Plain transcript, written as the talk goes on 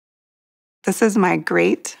This is my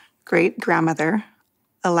great-great-grandmother,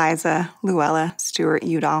 Eliza Luella Stewart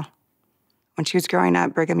Udall. When she was growing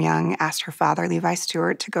up, Brigham Young asked her father, Levi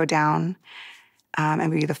Stewart, to go down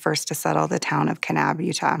and be the first to settle the town of Kanab,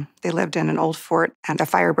 Utah. They lived in an old fort, and a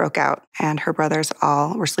fire broke out, and her brothers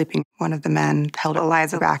all were sleeping. One of the men held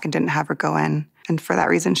Eliza back and didn't have her go in. And for that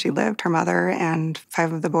reason, she lived. Her mother and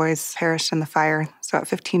 5 of the boys perished in the fire. So at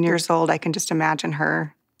 15 years old, I can just imagine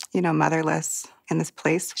her, motherless in this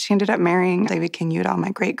place. She ended up marrying David King Udall, my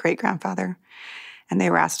great-great-grandfather, and they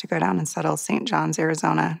were asked to go down and settle St. John's,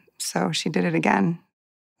 Arizona. So she did it again.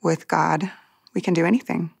 With God, we can do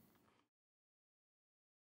anything.